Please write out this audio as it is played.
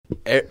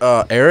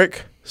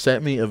Eric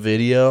sent me a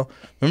video.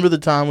 Remember the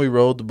time we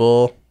rode the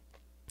bull?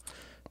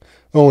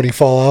 Oh, when he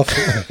fall off?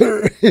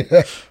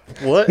 Yeah.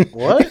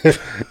 What?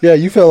 Yeah,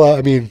 you fell out.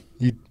 I mean,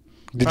 did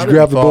you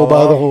grab the bull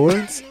by the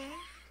horns?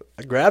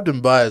 I grabbed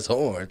him by his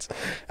horns.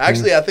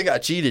 Actually, I think I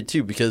cheated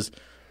too because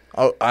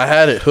I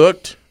had it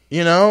hooked,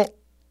 you know,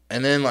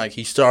 and then like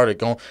he started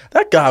going.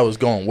 That guy was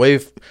going way.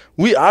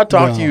 I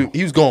talked to you.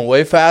 He was going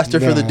way faster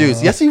for the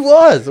dudes. Yes, he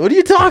was. What are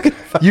you talking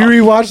about? You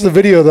rewatched the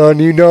video though, and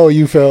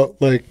you felt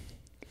like.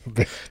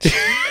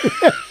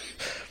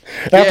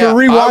 After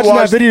rewatching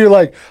that video, you're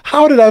like,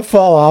 how did I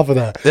fall off of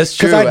that? That's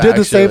true. Because I did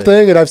the same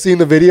thing, and I've seen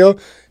the video,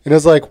 and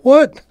it's like,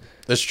 what?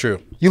 That's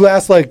true. You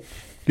last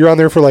you're on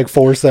there for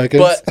 4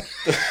 seconds. But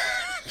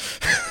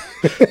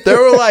there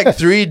were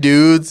 3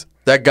 dudes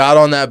that got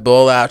on that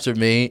bull after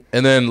me,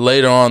 and then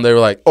later on they were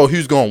like, oh, he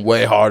was going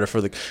way harder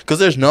for because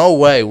there's no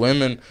way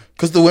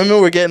because the women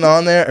were getting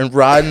on there and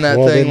riding that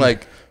thing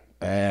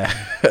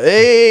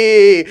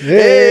hey.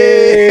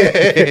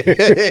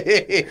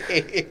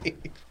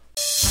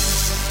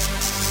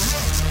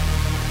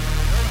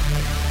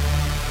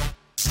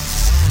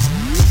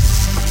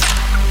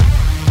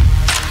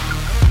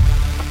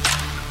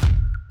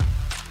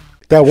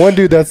 That one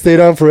dude that stayed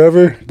on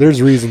forever,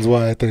 there's reasons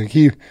why I think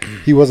he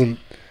wasn't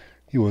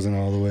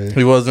all the way.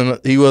 He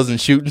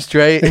wasn't shooting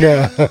straight.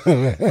 Yeah.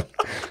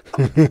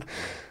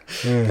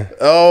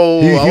 Oh,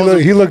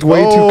 he looked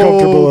way too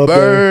comfortable up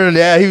there.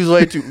 Yeah, he was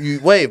way too.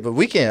 Wait, but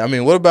we can't. I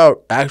mean, what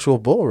about actual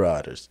bull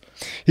riders?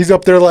 He's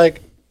up there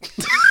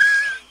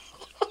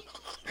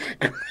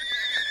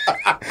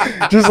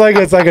just like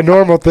it's like a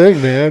normal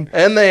thing, man.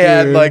 And they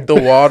had the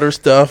water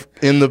stuff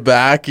in the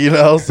back, you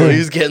know, so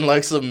he's getting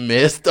some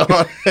mist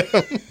on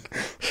him.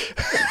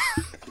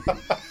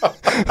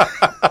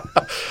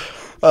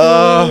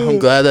 I'm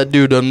glad that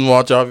dude doesn't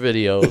watch our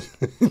videos.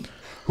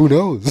 Who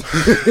knows?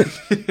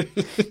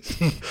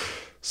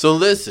 So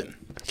listen,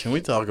 can we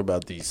talk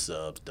about these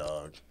subs,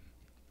 dog?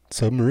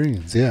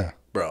 Submarines, yeah.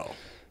 Bro.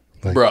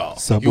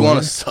 Subway? You want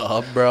a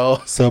sub,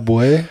 bro?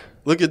 Subway?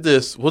 Look at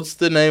this. What's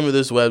the name of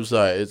this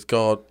website? It's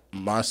called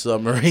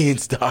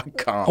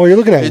mysubmarines.com. Oh, you're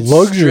looking at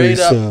luxury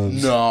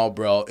subs. No,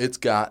 bro. It's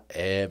got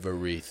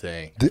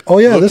everything. This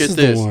is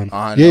the one.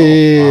 I know.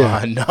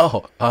 Yeah.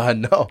 I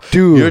know.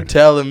 Dude. You're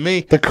telling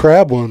me. The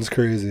crab one's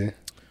crazy.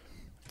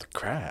 The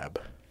crab?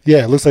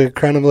 Yeah, it looks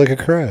kind of like a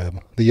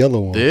crab. The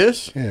yellow one.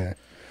 This? Yeah.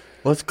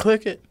 Let's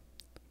click it.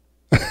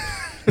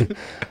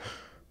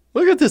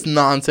 Look at this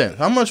nonsense.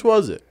 How much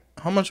was it?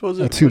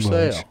 Too for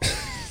much. sale?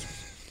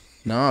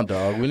 Nah,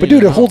 dog. But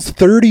dude, it holds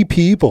 30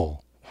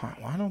 people.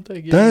 Why don't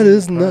they get that?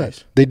 Is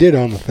nuts. They did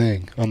on the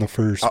thing on the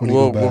first.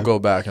 We'll go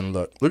back and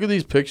look. Look at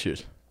these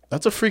pictures.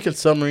 That's a freaking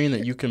submarine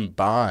that you can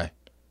buy.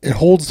 It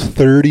holds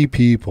 30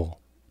 people.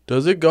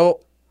 Does it go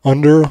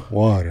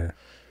underwater?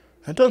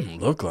 That doesn't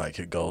look like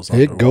it goes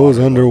underwater. It goes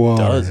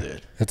underwater. Does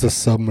it? It's a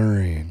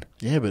submarine.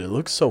 Yeah, but it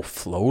looks so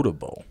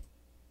floatable.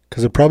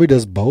 Because it probably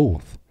does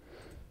both.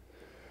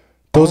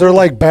 Those are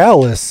like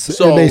ballasts,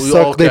 and they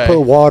suck. Okay. They put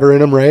water in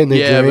them, right? And they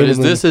drain but is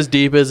this as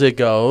deep as it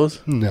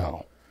goes?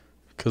 No.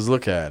 Because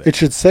look at it. It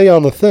should say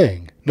on the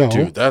thing. No.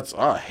 Dude,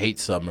 I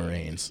hate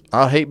submarines.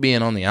 I hate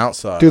being on the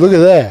outside. Dude, look at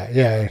that.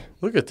 Yeah.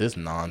 Look at this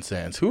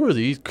nonsense. Who are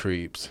these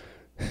creeps?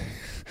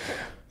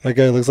 That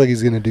guy looks like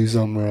he's going to do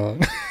something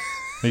wrong.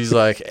 He's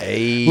like,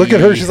 hey. Look at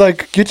her. She's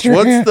like, get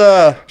your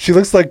hand. She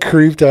looks like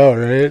creeped out,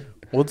 right?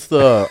 What's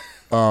the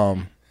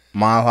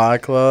Mile High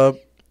Club?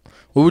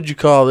 What would you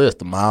call this?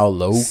 The Mile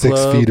Low 6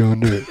 Club? 6 feet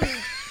under.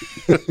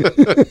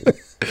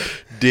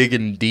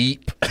 Digging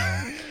deep.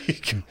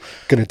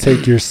 Gonna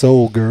take your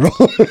soul, girl.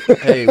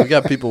 Hey, we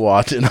got people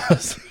watching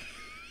us.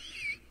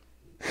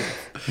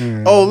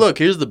 Oh, look,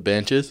 here's the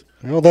benches.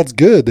 Well, that's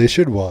good. They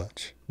should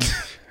watch.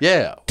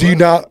 Yeah.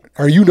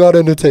 Are you not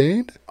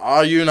entertained?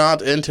 Are you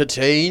not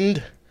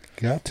entertained?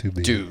 Got to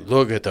be. Dude,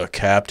 look at the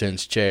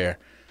captain's chair.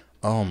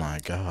 Oh, my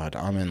God.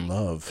 I'm in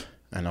love.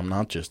 And I'm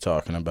not just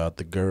talking about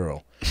the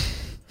girl.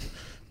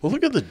 Well,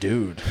 look at the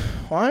dude.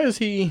 Why is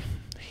he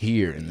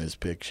here in this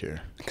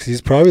picture? Because he's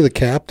probably the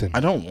captain. I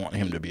don't want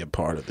him to be a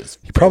part of this.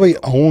 He probably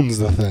owns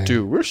the thing.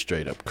 Dude, we're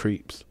straight up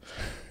creeps.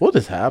 What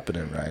is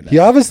happening right now? He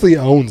obviously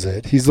owns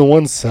it. He's the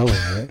one selling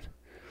it.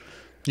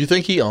 You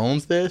think he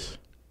owns this?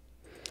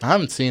 I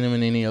haven't seen him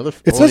in any other.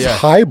 It says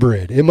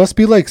hybrid. It must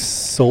be like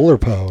solar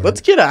power.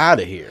 Let's get out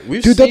of here.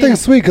 Dude, that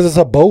thing's sweet because it's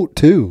a boat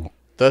too.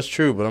 That's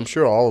true, but I'm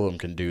sure all of them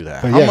can do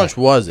that. How much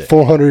was it?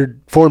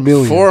 $4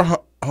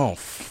 million.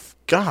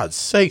 God's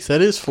sakes,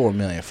 that is $4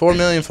 million.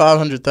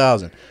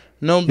 $4,500,000.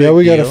 No big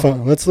deal. gotta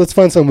find. Let's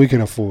find something we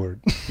can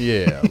afford.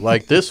 Yeah,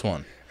 like this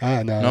one.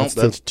 No,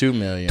 that's $2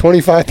 million.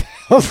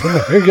 25,000.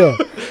 There you go.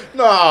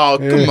 No,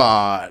 come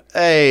on.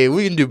 Hey,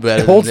 we can do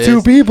better. It holds than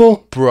this. 2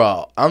 people,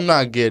 bro. I'm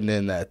not getting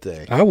in that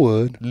thing. I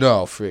would.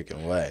 No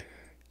freaking way.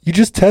 You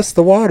just test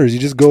the waters. You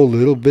just go a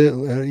little bit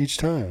each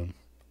time.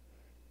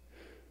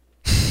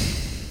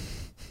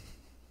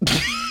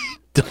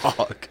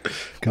 Dog.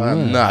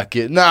 I'm not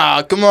getting.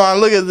 Nah, come on.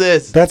 Look at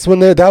this. That's when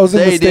that was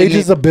in the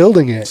stages of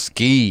building it.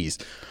 Skis.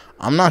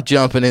 I'm not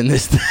jumping in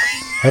this thing.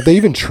 Have they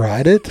even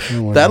tried it?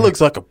 That looks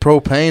like a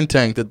propane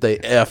tank that they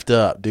effed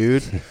up,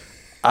 dude.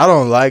 I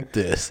don't like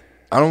this.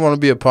 I don't want to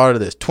be a part of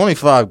this.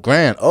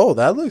 $25,000. Oh,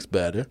 that looks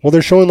better. Well,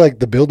 they're showing like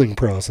the building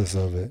process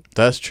of it.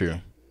 That's true.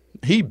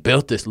 He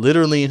built this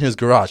literally in his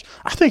garage.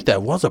 I think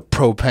that was a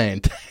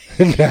propane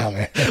tank. Nah,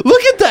 man.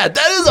 Look at that.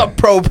 That is a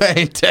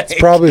propane tank. It's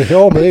probably, maybe.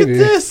 Look at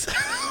this.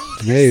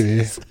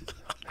 Maybe.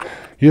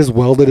 You just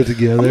welded it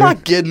together. I'm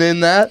not getting in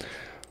that.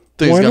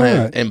 Thing's Why going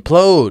not? to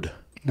implode.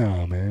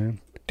 No, man.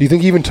 Do you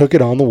think he even took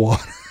it on the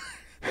water?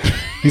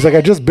 He's like,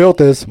 I just built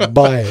this.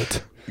 Buy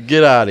it.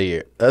 Get out of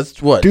here.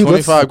 That's what, Dude,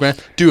 $25,000?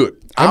 Dude.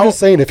 I'm just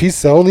saying, if he's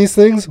selling these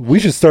things, we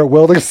should start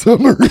welding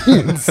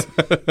submarines.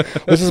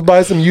 Let's just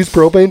buy some used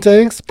propane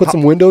tanks, put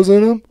some windows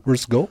in them. We're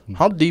just golden.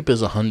 How deep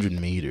is 100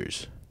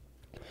 meters?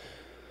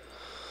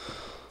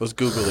 Let's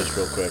Google this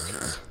real quick.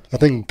 I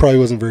think probably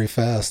wasn't very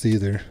fast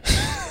either.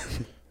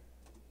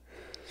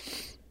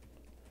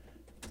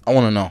 I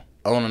want to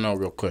know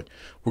real quick.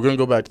 We're going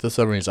to go back to the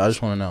submarines. I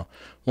just want to know.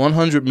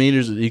 100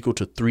 meters is equal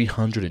to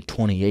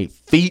 328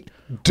 feet?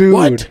 Dude,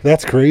 what?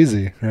 That's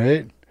crazy,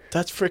 right?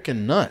 That's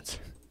freaking nuts.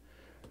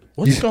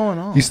 What's going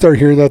on? You start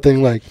hearing that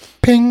thing like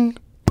ping,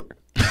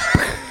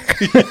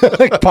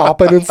 like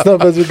popping and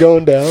stuff as you're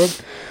going down.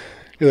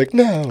 You're like,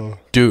 no.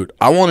 Dude,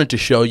 I wanted to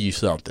show you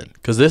something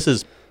because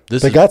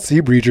They got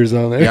sea breachers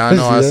on there. Yeah, I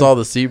know. I saw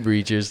the sea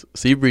breachers.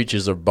 Sea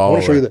breachers are baller. I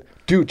want to show you that.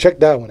 Dude, check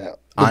that one out.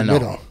 I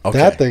know. Okay.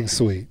 That thing's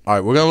sweet. All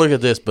right, we're gonna look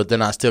at this, but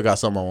then I still got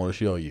something I want to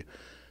show you.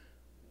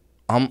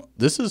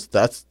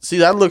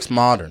 That looks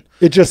modern.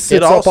 It just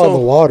sits up on the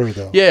water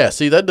though. Yeah,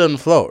 see that doesn't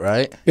float,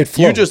 right? It floats.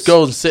 You just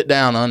go and sit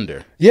down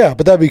under. Yeah,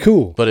 but that'd be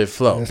cool. But it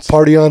floats. It's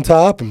party on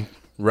top and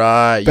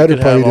right. You could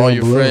have all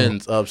your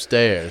friends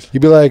upstairs.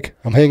 You'd be like,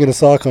 I'm hanging a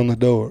sock on the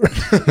door.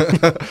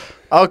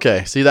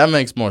 Okay, see that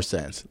makes more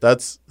sense.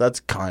 That's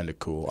kind of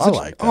cool. I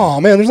like that.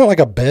 Oh man, there's not like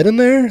a bed in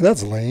there.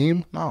 That's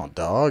lame. No,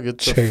 dog.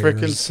 It's Chairs. a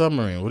freaking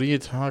submarine. What are you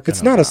talking?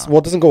 It's not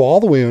it doesn't go all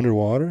the way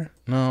underwater.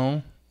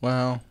 No.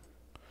 Well.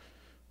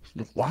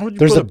 Why would you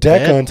There's put a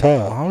deck bed, on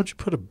top. Why would you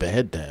put a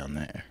bed down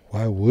there?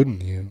 Why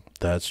wouldn't you?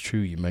 That's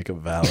true. You make a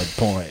valid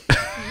point.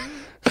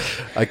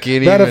 I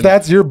can't Not even. if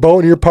that's your boat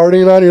and you're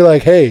partying on. You're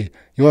like, hey,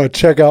 you want to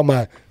check out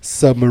my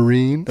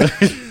submarine?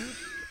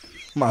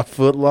 My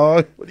foot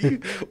long.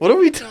 What are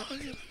we talking?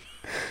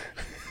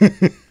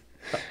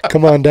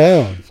 Come on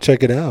down.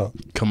 Check it out.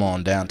 Come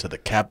on down to the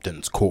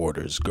captain's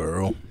quarters,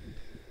 girl.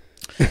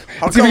 See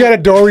if you got a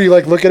door where you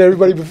like look at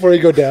everybody before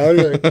you go down.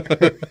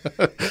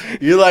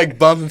 You're like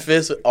bumping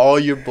fists with all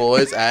your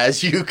boys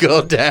as you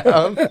go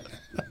down.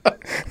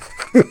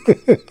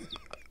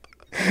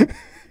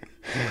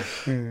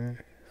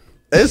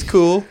 It's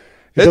cool.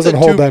 It doesn't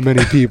hold that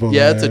many people.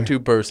 Yeah, there. it's a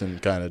 2-person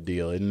kind of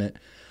deal, isn't it?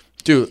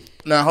 Dude,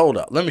 now hold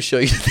up. Let me show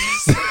you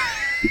this.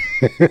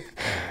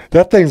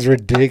 That thing's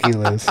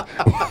ridiculous.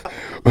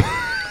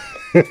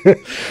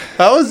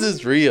 How is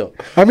this real?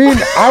 I mean,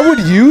 I would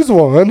use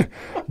one,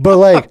 but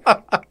like...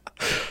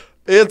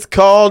 It's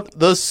called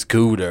the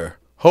scooter.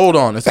 Hold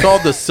on. It's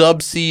called the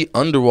subsea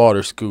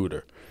underwater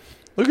scooter.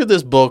 Look at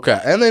this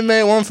bullcrap. And they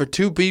made one for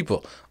 2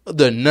 people.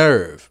 The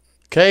nerve.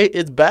 Okay?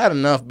 It's bad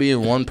enough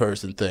being one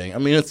person thing. I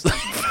mean, it's...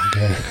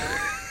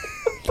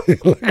 They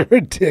look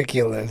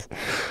ridiculous.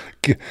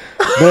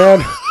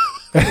 Man...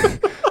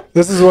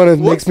 This is when it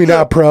makes me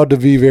not proud to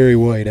be very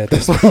white at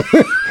this point.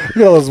 Look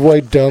at all those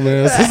white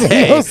dumbasses.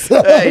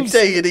 Hey,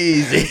 take it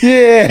easy.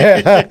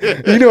 Yeah.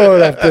 You know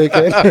what I'm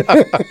thinking.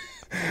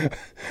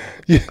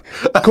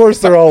 Of course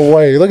they're all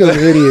white. Look at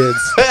the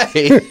idiots.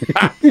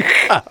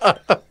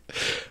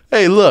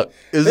 Hey, look.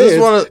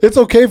 It's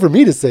okay for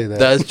me to say that.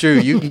 That's true.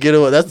 You can get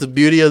away. That's the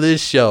beauty of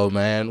this show,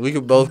 man. We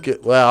can both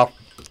get... Well...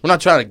 We're not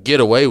trying to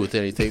get away with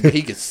anything, but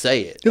he could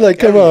say it. You're like,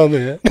 come on,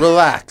 man.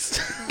 Relax.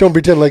 Don't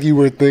pretend like you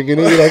weren't thinking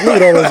it. You're like, look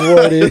at all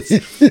those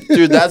white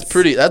Dude, that's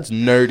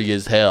nerdy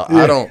as hell.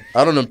 Yeah.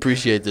 I don't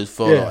appreciate this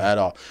photo at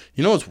all.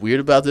 You know what's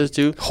weird about this,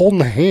 dude? Holding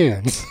the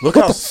hands. Look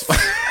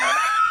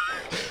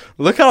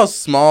how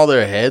small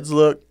their heads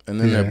look,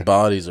 and then their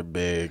bodies are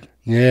big.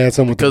 Yeah, it's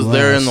because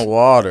they're in the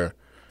water.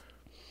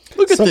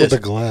 Look at this. Some with the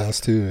glass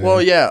too. Yeah.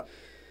 Well, yeah.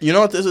 You know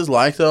what this is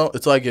like though?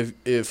 It's like if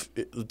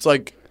it's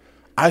like,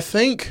 I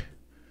think.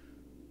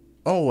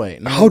 Oh,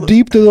 wait. No, how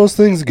deep do those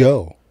things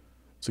go?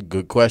 It's a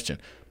good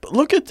question. But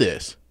look at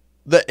this.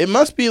 It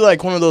must be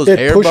like one of those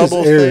air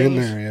bubble air things. In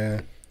there,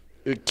 yeah.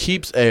 It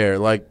keeps air.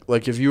 Like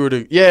if you were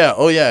to... Yeah.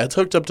 Oh, yeah. It's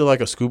hooked up to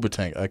like a scuba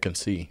tank. I can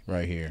see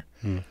right here.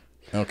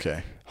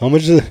 Okay. How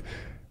much is it?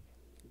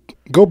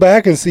 Go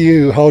back and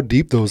see how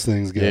deep those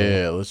things go.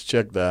 Yeah, let's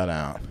check that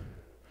out.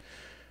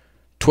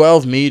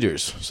 12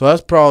 meters. So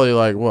that's probably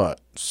like, what,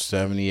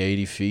 70,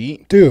 80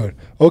 feet? Dude,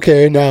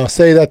 okay, now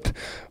say that...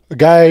 A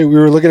guy, we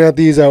were looking at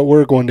these at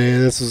work one day.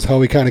 This is how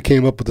we kind of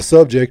came up with the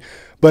subject.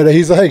 But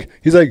he's like,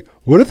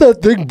 what if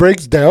that thing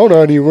breaks down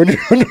on you when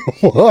you're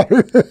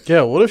underwater?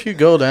 Yeah, what if you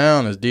go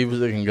down as deep as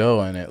it can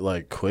go and it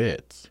like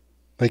quits?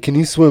 Like, can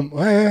you swim?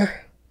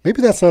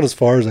 Maybe that's not as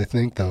far as I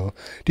think, though.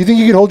 Do you think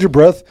you can hold your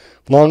breath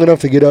long enough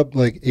to get up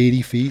like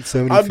 80 feet,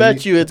 70 feet? I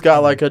bet you it's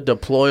got like a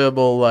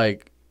deployable,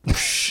 like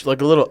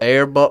a little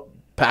air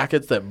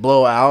packets that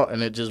blow out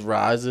and it just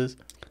rises.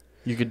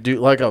 You could do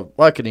like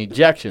an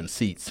ejection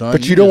seat, son.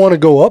 But you don't want to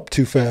go up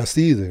too fast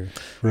either,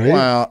 right?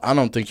 Well, I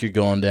don't think you're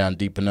going down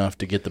deep enough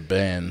to get the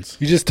bends.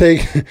 You just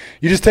take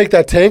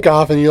that tank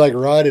off and you like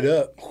ride it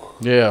up.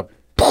 Yeah.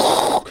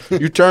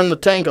 You turn the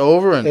tank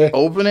over and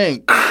open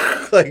it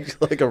and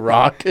like a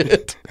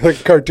rocket.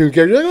 Like a cartoon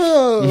character. Like,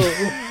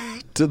 oh.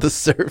 To the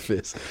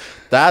surface.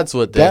 That's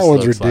what this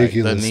one's looks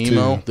ridiculous, like. The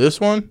Nemo. too.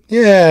 This one?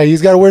 Yeah,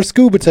 he's got to wear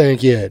scuba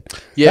tank yet.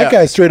 Yeah. That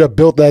guy straight up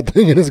built that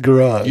thing in his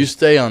garage. You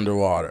stay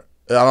underwater.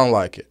 I don't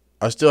like it.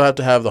 I still have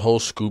to have the whole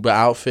scuba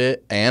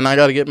outfit, and I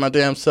got to get my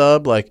damn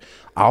sub. Like,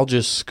 I'll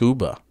just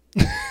scuba.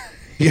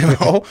 You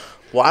know?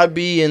 Why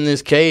be in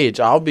this cage?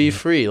 I'll be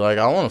free. Like,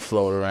 I want to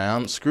float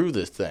around. Screw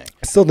this thing.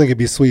 I still think it'd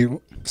be sweet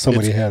if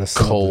somebody had a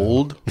sub.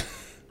 Cold.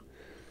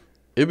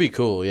 It'd be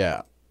cool,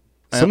 yeah.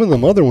 Some of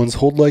them other ones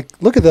hold like,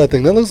 look at that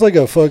thing. That looks like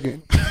a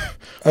fucking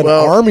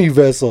army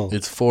vessel.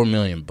 It's $4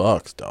 million,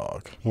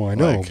 dog. Well, I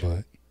know,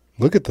 but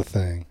look at the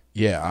thing.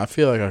 Yeah, I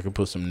feel like I could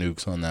put some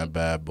nukes on that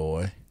bad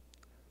boy.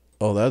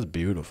 Oh, that's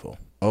beautiful.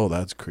 Oh,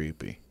 that's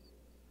creepy.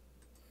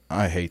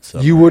 I hate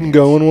submarines. You wouldn't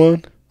go in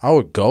one? I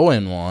would go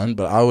in one,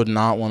 but I would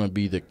not want to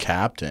be the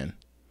captain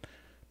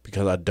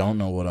because I don't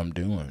know what I'm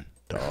doing,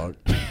 dog.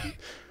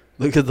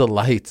 Look at the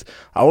lights.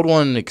 I would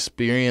want an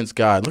experienced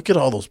guy. Look at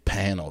all those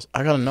panels.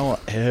 I got to know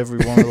what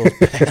every one of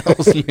those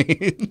panels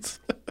means.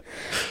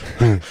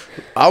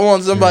 I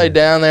want somebody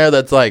down there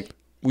that's like,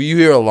 when you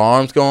hear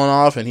alarms going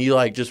off and he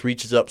like just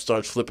reaches up,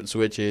 starts flipping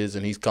switches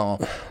and he's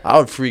calling. I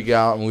would freak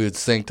out and we would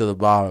sink to the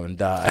bottom and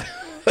die.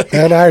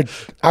 And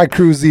I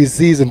cruise these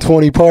seas in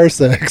 20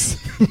 parsecs.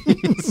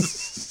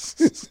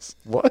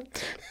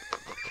 What?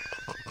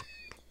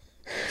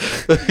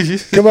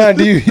 Come on,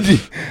 do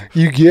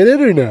you get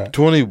it or not?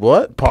 20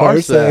 what?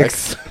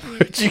 Parsecs.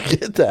 Where'd you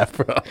get that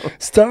from?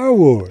 Star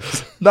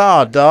Wars.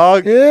 Nah,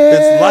 dog. Yeah.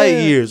 It's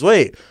light years.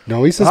 Wait.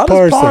 No, he says how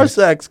parsecs. does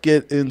parsecs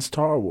get in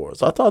Star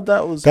Wars? I thought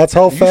that was... That's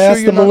how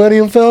fast the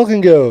Millennium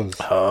Falcon goes.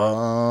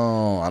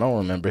 Oh, I don't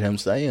remember him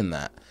saying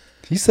that.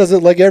 He says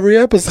it like every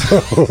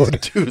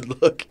episode.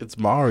 Dude, look, it's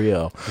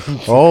Mario.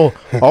 Oh,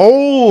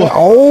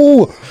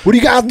 what are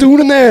you guys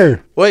doing in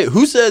there? Wait,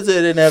 who says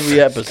it in every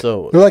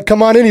episode? They're like,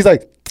 come on in. He's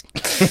like,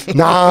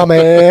 nah,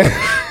 man.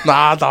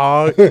 Nah,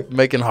 dog.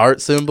 Making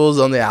heart symbols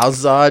on the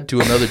outside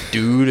to another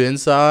dude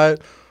inside.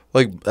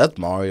 Like, that's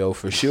Mario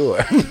for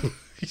sure.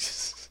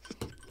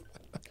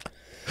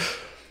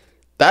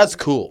 That's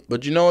cool.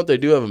 But you know what? They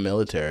do have a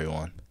military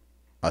one.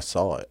 I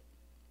saw it.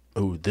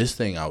 Ooh, this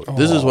thing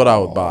this is what I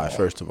would buy,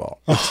 first of all.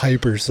 A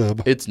hyper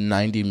sub. It's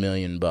 $90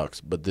 million,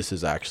 but this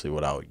is actually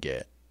what I would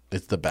get.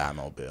 It's the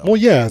Batmobile. Well,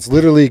 yeah, it's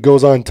literally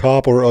goes on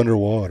top or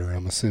underwater,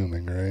 I'm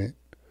assuming, right?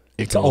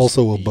 It's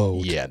also a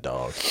boat. Yeah,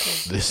 dog.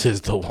 This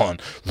is the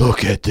one.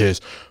 Look at this.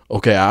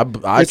 Okay, I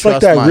it's trust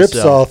like that myself.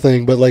 Ripsaw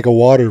thing, but like a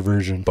water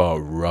version.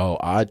 Bro,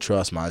 I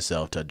trust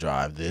myself to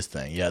drive this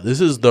thing. Yeah,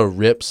 this is the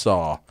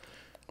Ripsaw.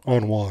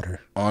 On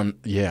water.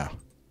 Yeah.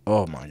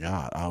 Oh, my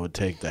God. I would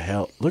take the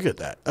hell. Look at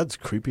that. That's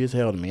creepy as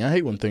hell to me. I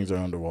hate when things are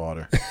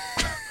underwater.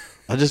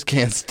 I just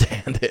can't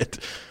stand it.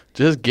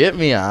 Just get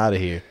me out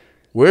of here.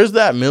 Where's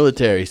that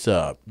military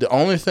sub? The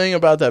only thing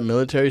about that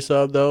military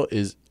sub, though,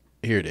 is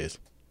here it is.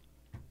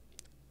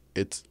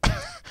 It's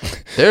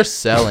they're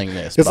selling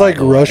this. It's like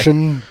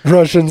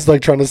Russians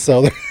like trying to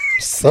sell their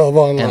sub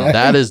online. And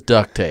that is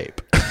duct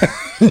tape.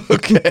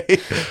 Okay.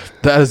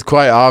 That is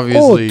quite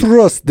obviously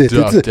trust it.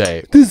 duct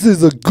tape. This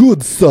is a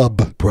good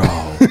sub. Bro.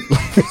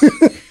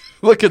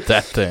 Look at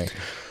that thing.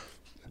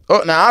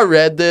 Oh, now I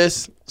read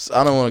this. So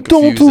I don't want to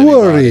confuse Don't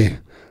worry. anybody.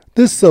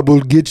 This sub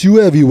will get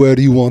you everywhere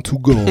you want to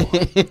go.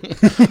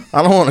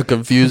 I don't want to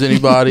confuse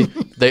anybody.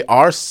 They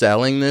are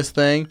selling this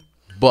thing,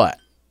 but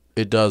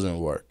it doesn't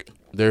work.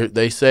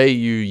 They say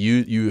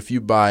you if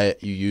you buy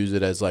it, you use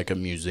it as like a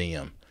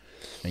museum,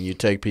 and you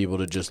take people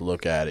to just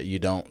look at it. You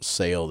don't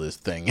sell this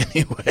thing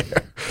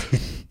anywhere,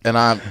 and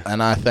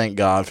I thank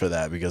God for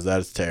that because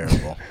that's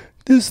terrible.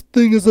 This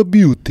thing is a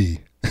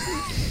beauty.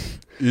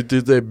 It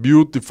is a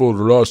beautiful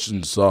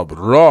Russian sub.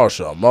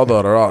 Russia,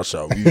 Mother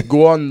Russia. We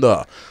go on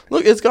the...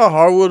 Look, it's got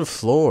hardwood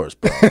floors,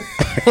 bro.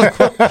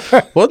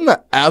 Wasn't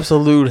that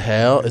absolute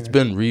hell? It's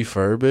been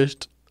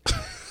refurbished.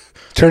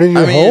 Turning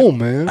your home,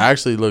 man.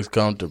 Actually looks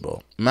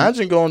comfortable.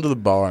 Imagine going to the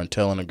bar and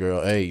telling a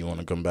girl, hey, you want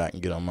to come back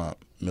and get on my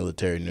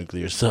military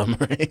nuclear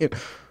submarine?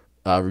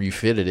 I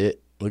refitted it.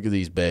 Look at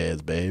these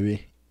beds,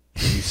 baby.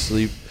 You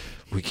sleep...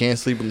 We can't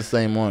sleep in the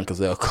same one because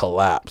they'll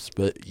collapse.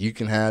 But you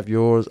can have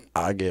yours.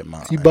 I get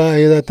mine. You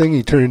buy that thing,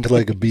 you turn into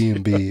like a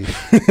B&B.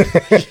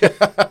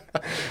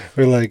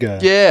 Or like a...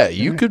 Yeah,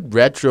 you could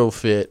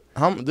retrofit.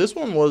 This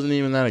one wasn't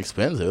even that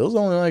expensive. It was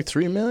only like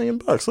 $3 million.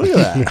 Look at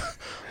that.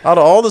 Out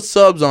of all the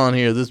subs on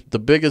here, the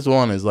biggest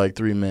one is like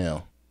 $3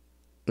 million.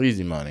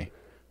 Easy money.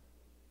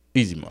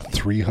 Easy money.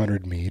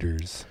 300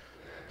 meters.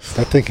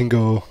 That thing can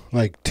go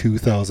like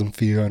 2,000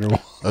 feet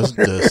underwater.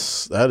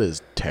 That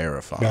is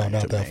terrifying. No,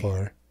 not that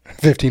far.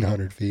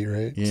 1,500 feet,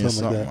 right? Yeah,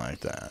 something like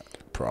that.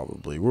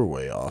 Probably. We're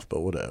way off, but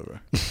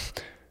whatever.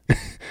 Well,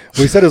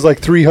 he said it was like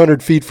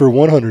 300 feet for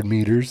 100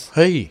 meters.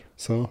 Hey.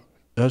 So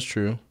That's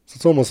true. So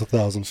it's almost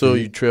 1,000 feet. So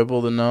you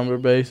triple the number,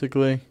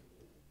 basically?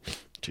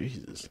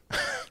 Jesus.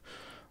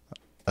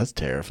 That's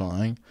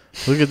terrifying.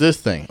 Look at this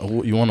thing.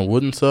 You want a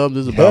wooden sub?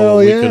 This is about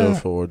what we could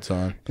afford,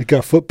 son. It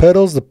got foot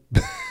pedals.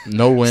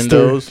 No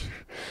windows.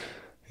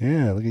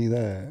 Yeah, look at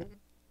that.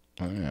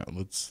 Oh, yeah,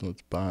 let's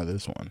buy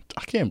this one.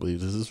 I can't believe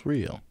this is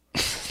real.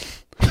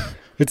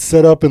 It's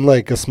set up in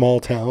like a small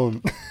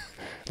town,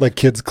 like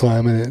kids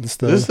climbing it and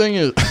stuff. This thing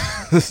is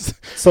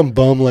some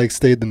bum like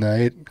stayed the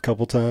night a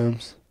couple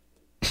times.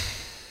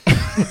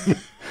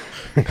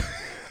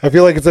 I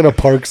feel like it's in a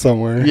park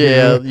somewhere.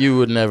 Yeah, you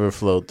would never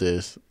float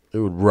this. It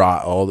would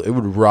rot it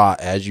would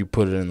rot as you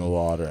put it in the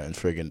water and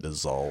friggin'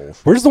 dissolve.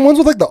 Where's the ones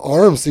with like the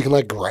arms so you can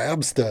like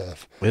grab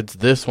stuff? It's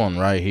this one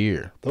right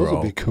here. Those bro.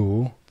 would be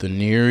cool. The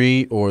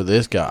Neary or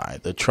this guy,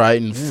 the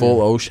Triton full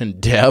ocean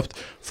depth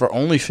for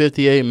only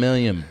 $58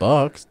 million,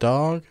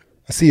 dog.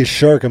 I see a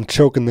shark. I'm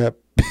choking that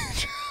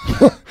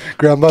bitch.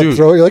 Grab my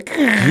throat. You're like,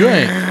 you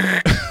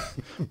ain't.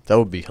 That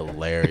would be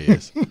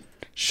hilarious.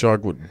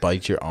 Shark would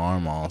bite your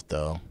arm off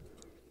though.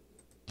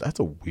 That's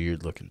a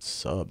weird looking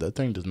sub. That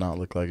thing does not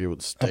look like it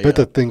would stay. I bet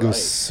that thing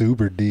goes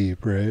super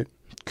deep, right?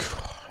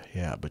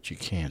 Yeah, but you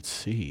can't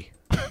see.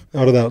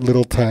 Out of that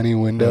little tiny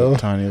window.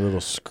 Tiny little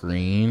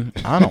screen.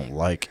 I don't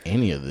like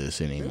any of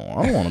this anymore.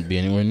 I don't want to be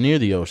anywhere near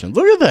the ocean.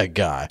 Look at that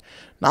guy.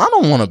 Now, I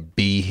don't want to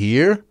be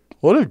here.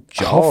 What if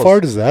Jaws... How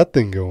far does that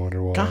thing go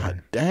underwater?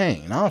 God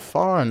dang, not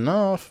far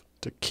enough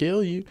to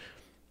kill you.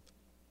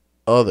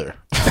 Other.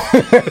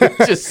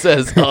 It just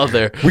says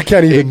other. We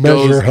can't even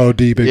measure how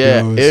deep it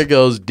goes. Yeah, it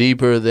goes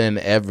deeper than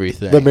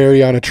everything. The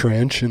Mariana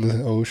Trench in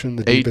the ocean.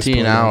 The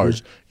 18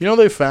 hours. You know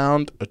they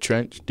found a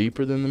trench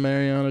deeper than the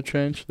Mariana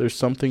Trench? There's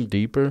something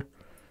deeper.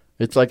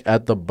 It's like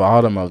at the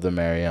bottom of the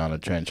Mariana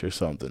Trench or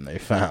something they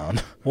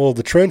found. Well,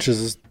 the trench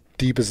is as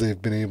deep as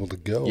they've been able to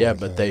go. Yeah,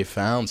 but they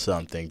found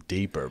something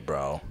deeper,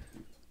 bro.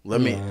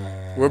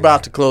 We're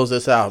about to close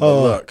this out,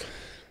 but look.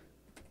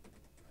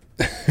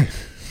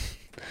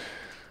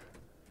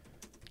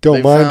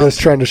 Don't mind us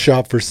trying to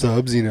shop for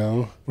subs, you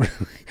know. We're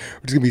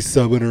just going to be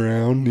subbing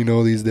around, you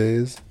know, these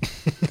days.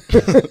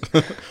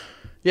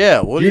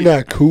 Yeah. You're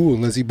not cool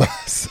unless you buy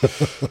a sub.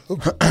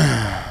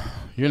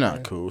 You're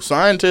not cool.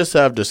 Scientists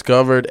have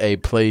discovered a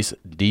place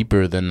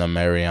deeper than the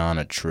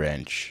Mariana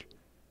Trench.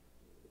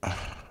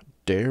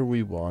 Dare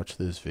we watch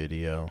this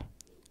video?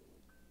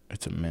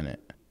 It's a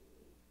minute.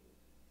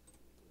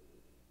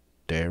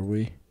 Dare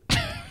we?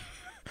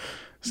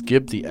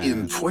 Skip the ad.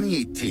 In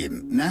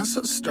 2018,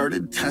 NASA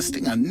started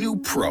testing a new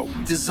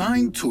probe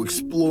designed to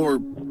explore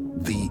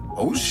the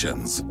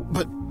oceans.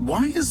 But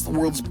why has the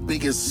world's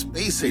biggest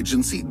space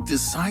agency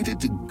decided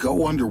to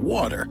go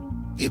underwater?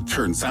 It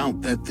turns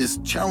out that this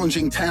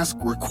challenging task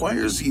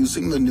requires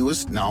using the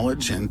newest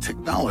knowledge and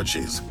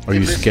technologies. Are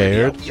you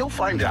scared? You'll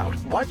find out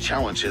what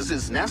challenges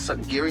is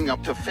NASA gearing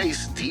up to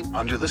face deep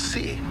under the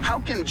sea. How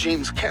can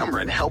James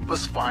Cameron help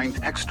us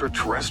find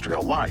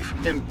extraterrestrial life?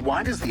 And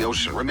why does the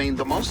ocean remain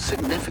the most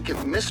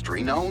significant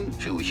mystery known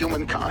to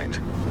humankind?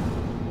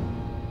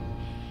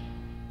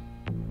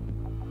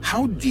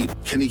 How deep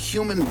can a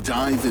human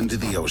dive into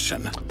the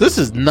ocean? This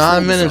is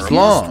 9 minutes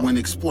long. When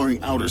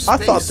exploring outer space, I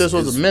thought this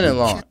was a minute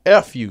long.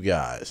 F you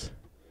guys.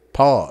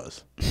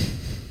 Pause.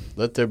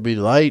 Let there be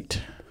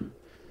light.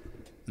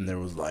 And there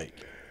was light.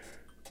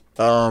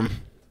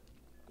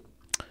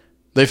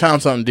 They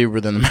found something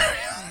deeper than the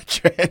Mariana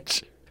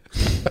Trench.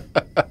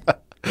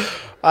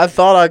 I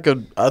thought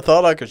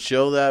I could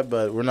show that,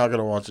 but we're not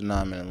gonna watch a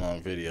 9 minute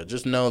long video.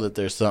 Just know that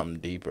there's something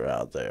deeper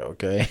out there,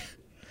 okay?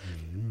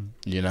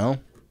 You know?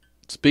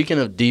 Speaking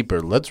of deeper,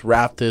 let's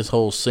wrap this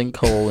whole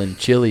sinkhole and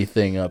chili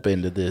thing up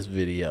into this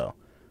video.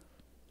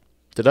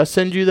 Did I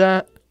send you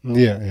that?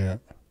 Yeah.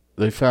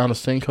 They found a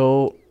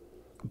sinkhole,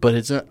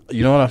 but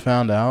you know what I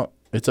found out?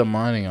 It's a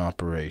mining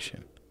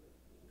operation.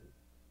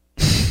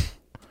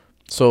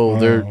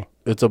 So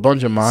it's a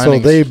bunch of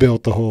mining. So they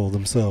built the hole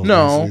themselves.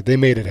 No. Basically. They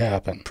made it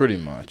happen. Pretty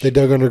much. They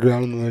dug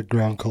underground and the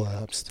ground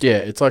collapsed. Yeah,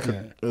 it's like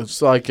a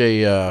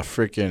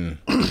freaking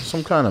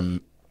some kind of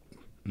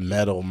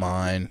metal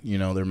mine. You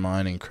know, they're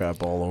mining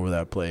crap all over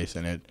that place,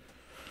 and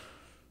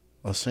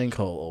a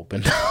sinkhole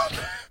opened up.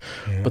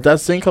 Yeah. But that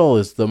sinkhole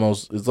is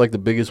it's like the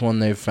biggest one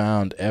they've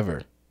found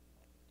ever.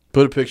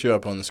 Put a picture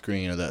up on the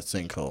screen of that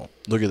sinkhole.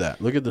 Look at that.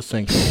 Look at the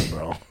sinkhole,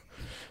 bro.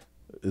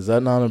 Is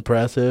that not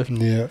impressive?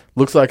 Yeah.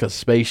 Looks like a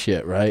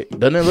spaceship, right?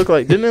 Didn't it look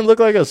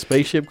like a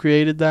spaceship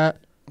created that?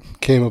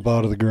 Came up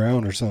out of the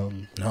ground or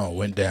something. No, it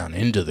went down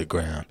into the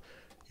ground.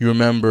 You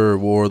remember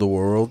War of the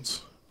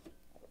Worlds?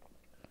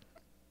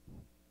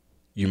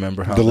 You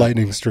remember how the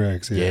lightning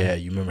strikes? Yeah,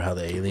 you remember how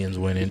the aliens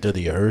went into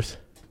the earth?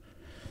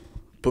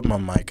 Put my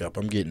mic up.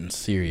 I'm getting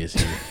serious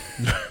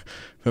here.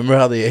 Remember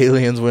how the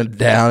aliens went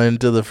down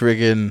into the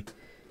friggin'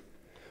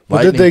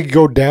 Well, did they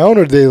go down,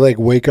 or did they like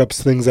wake up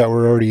things that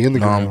were already in the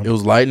ground? It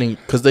was lightning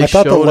because I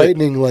thought the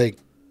lightning like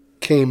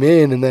came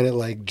in and then it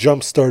like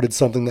jump started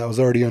something that was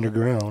already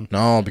underground.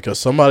 No, because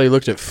somebody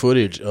looked at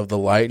footage of the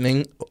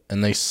lightning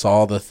and they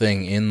saw the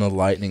thing in the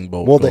lightning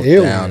bolt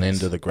go down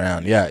into the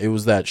ground. Yeah, it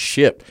was that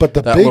ship. But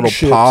the that big little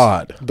ships,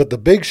 pod. But the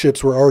big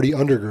ships were already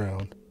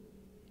underground.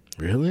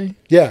 Really?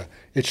 Yeah,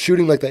 it's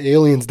shooting like the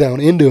aliens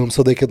down into them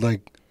so they could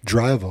like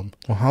drive them.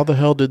 Well, how the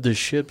hell did the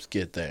ships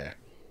get there?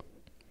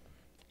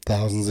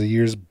 Thousands of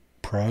years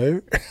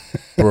prior.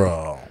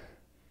 Bro,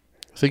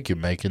 I think you're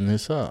making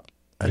this up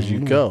as you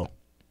go.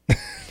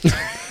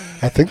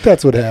 I think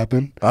that's what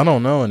happened. I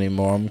don't know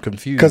anymore. I'm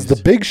confused. Because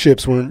the big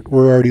ships were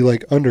already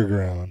like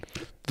underground.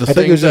 The I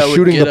think it was just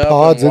shooting the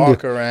pods and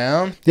walk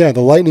around. Yeah,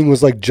 the lightning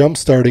was like jump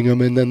starting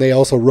them, and then they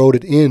also rode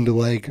it in to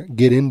like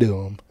get into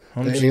them.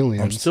 Aliens.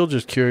 I'm still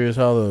just curious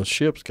how those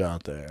ships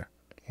got there.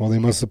 Well, they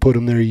must have put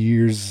them there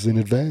years in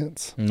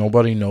advance.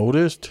 Nobody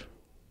noticed?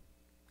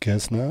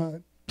 Guess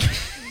not.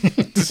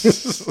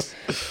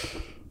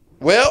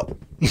 Well,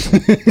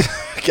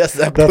 I guess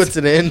that puts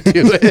an end to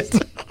it.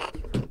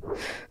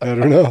 I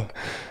don't know.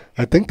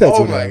 I think that's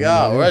what happened. Oh, my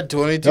God. We're at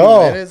 22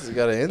 minutes. We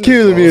got to end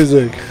Cue the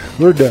music.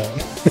 We're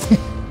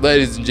done.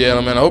 Ladies and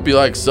gentlemen, I hope you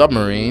like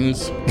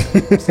submarines.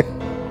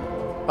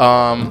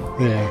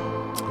 Yeah.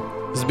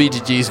 This is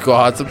BGG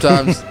Squad.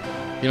 Sometimes,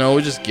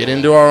 we just get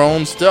into our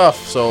own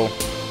stuff. So,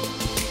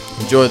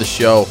 enjoy the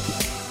show.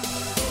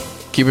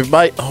 Keep it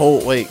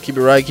keep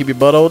it right, keep your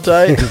butt hold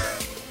tight.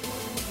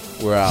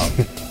 We're out.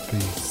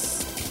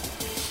 Peace.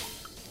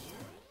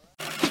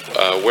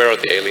 Where are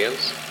the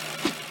aliens?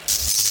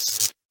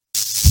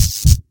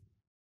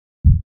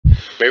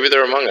 Maybe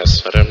they're among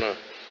us. I don't know.